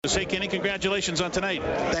Say, Kenny, congratulations on tonight.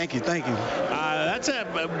 Thank you.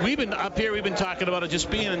 We've been up here. We've been talking about it just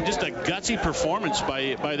being just a gutsy performance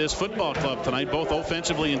by this football club tonight, both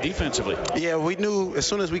offensively and defensively. Yeah, we knew as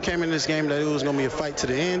soon as we came in this game that it was going to be a fight to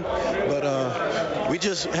the end, but we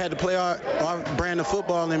just had to play our brand of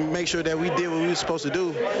football and make sure that we did what we were supposed to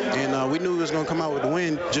do. And we knew we was going to come out with the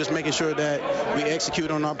win, just making sure that we execute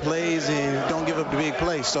on our plays and don't give up the big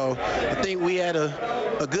plays. So I think we had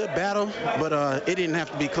a good battle, but it didn't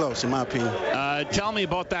have to be close, in my opinion. Tell me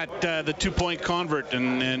about that, the two-point convert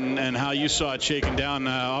and how you saw it shaken down.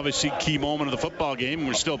 Obviously, key moment of the football game.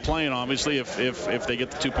 We're still playing, obviously, if they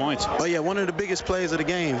get the 2 points. Oh, yeah, one of the biggest plays of the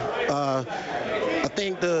game. I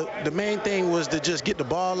think the main thing was to just get the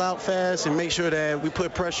ball out fast and make sure that we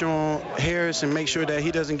put pressure on Harris and make sure that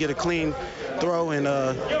he doesn't get a clean throw and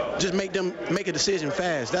just make a decision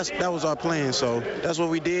fast. That was our plan. So that's what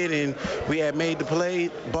we did, and we had made the play.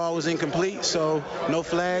 Ball was incomplete, so no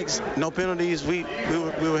flags, no penalties. We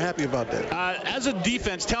were happy about that. As a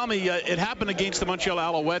defense, tell me, it happened against the Montreal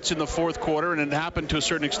Alouettes in the fourth quarter, and it happened to a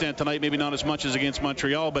certain extent tonight, maybe not as much as against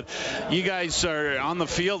Montreal, but you guys are on the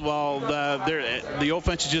field while the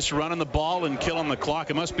offense is just running the ball and killing the clock.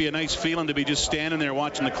 It must be a nice feeling to be just standing there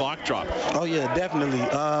watching the clock drop. Oh, yeah, definitely.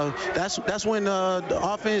 That's when the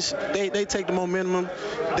offense, they take the momentum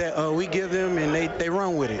that we give them, and they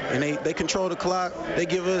run with it. And they control the clock. They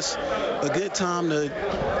give us a good time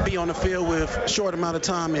to be on the field with a short amount of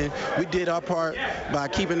time, and we did our part by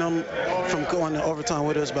keeping them from going to overtime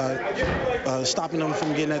with us by stopping them from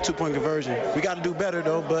getting that two-point conversion. We got to do better,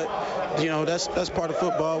 though, but that's part of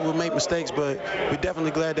football. We'll make mistakes, but we're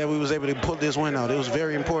definitely glad that we was able to pull this win out. It was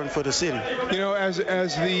very important for the city. As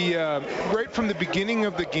the right from the beginning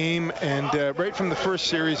of the game and right from the first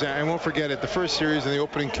series, I won't forget it, the first series and the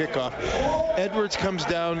opening kickoff, Edwards comes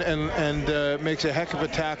down and makes a heck of a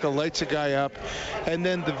tackle, lights a guy up, and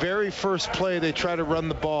then the very first play they try to run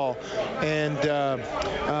the ball, and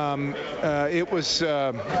it was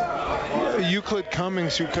Euclid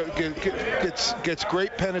Cummings who gets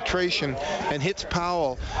great penetration and hits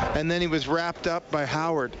Powell, and then he was wrapped up by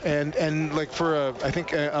Howard and like for I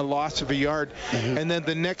think a loss of a yard. Mm-hmm. And then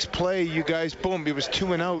the next play, you guys, boom, it was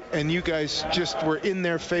 2 and out, and you guys just were in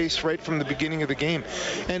their face right from the beginning of the game.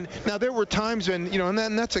 And now there were times when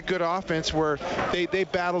and that's a good offense where they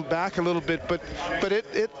battled back a little bit, but it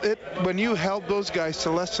when you held those guys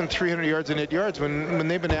to less than 300 yards and 8 yards when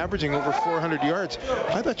they've been averaging over 400 yards,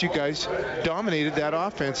 I thought you guys dominated that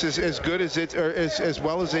offense as good as it or as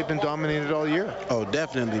well as they've been dominated all year. Oh,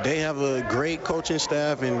 definitely. They have a great coaching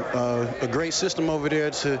staff and a great system over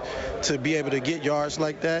there to be able to get yards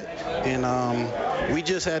like that. And we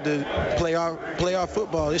just had to play our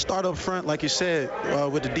football. It started up front, like you said,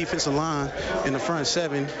 with the defensive line in the front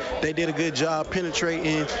seven. They did a good job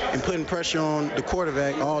penetrating and putting pressure on the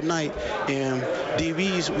quarterback all night. And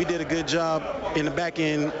DBs, we did a good job in the back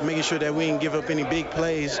end, making sure that we didn't give up any big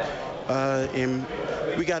plays. And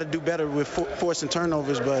we got to do better with forcing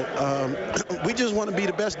turnovers, but we just want to be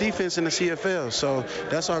the best defense in the CFL. So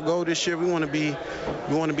that's our goal this year. We want to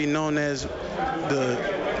be known as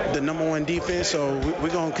the number one defense. So we're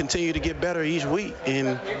going to continue to get better each week,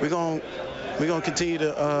 and we're going to continue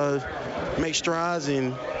to make strides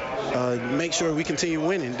and make sure we continue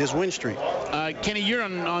winning this win streak. Kenny, you're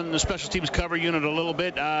on the special teams cover unit a little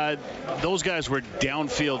bit. Those guys were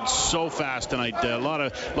downfield so fast tonight. A lot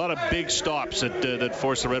of big stops that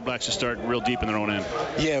forced the Red Blacks to start real deep in their own end.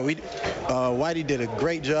 Yeah, Whitey did a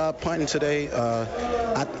great job punting today.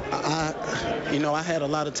 I had a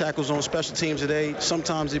lot of tackles on special teams today.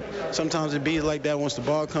 Sometimes it be like that once the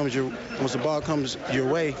ball comes your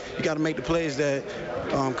way. You got to make the plays that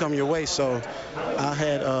come your way. So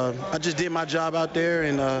I just did my job out there,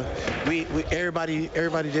 and everybody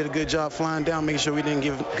did a good job flying down, making sure we didn't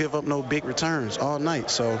give up no big returns all night.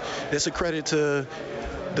 So it's a credit to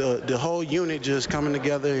the whole unit just coming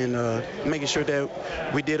together and making sure that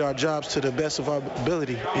we did our jobs to the best of our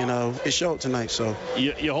ability, and it showed tonight. So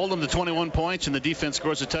you hold them to 21 points and the defense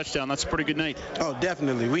scores a touchdown. That's a pretty good night. Oh,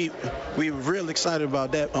 definitely. We real excited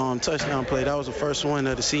about that touchdown play. That was the first one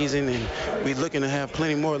of the season, and we're looking to have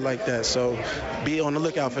plenty more like that. So be on the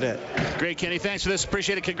lookout for that. Great, Kenny. Thanks for this.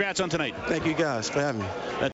 Appreciate it. Congrats on tonight. Thank you guys for having me.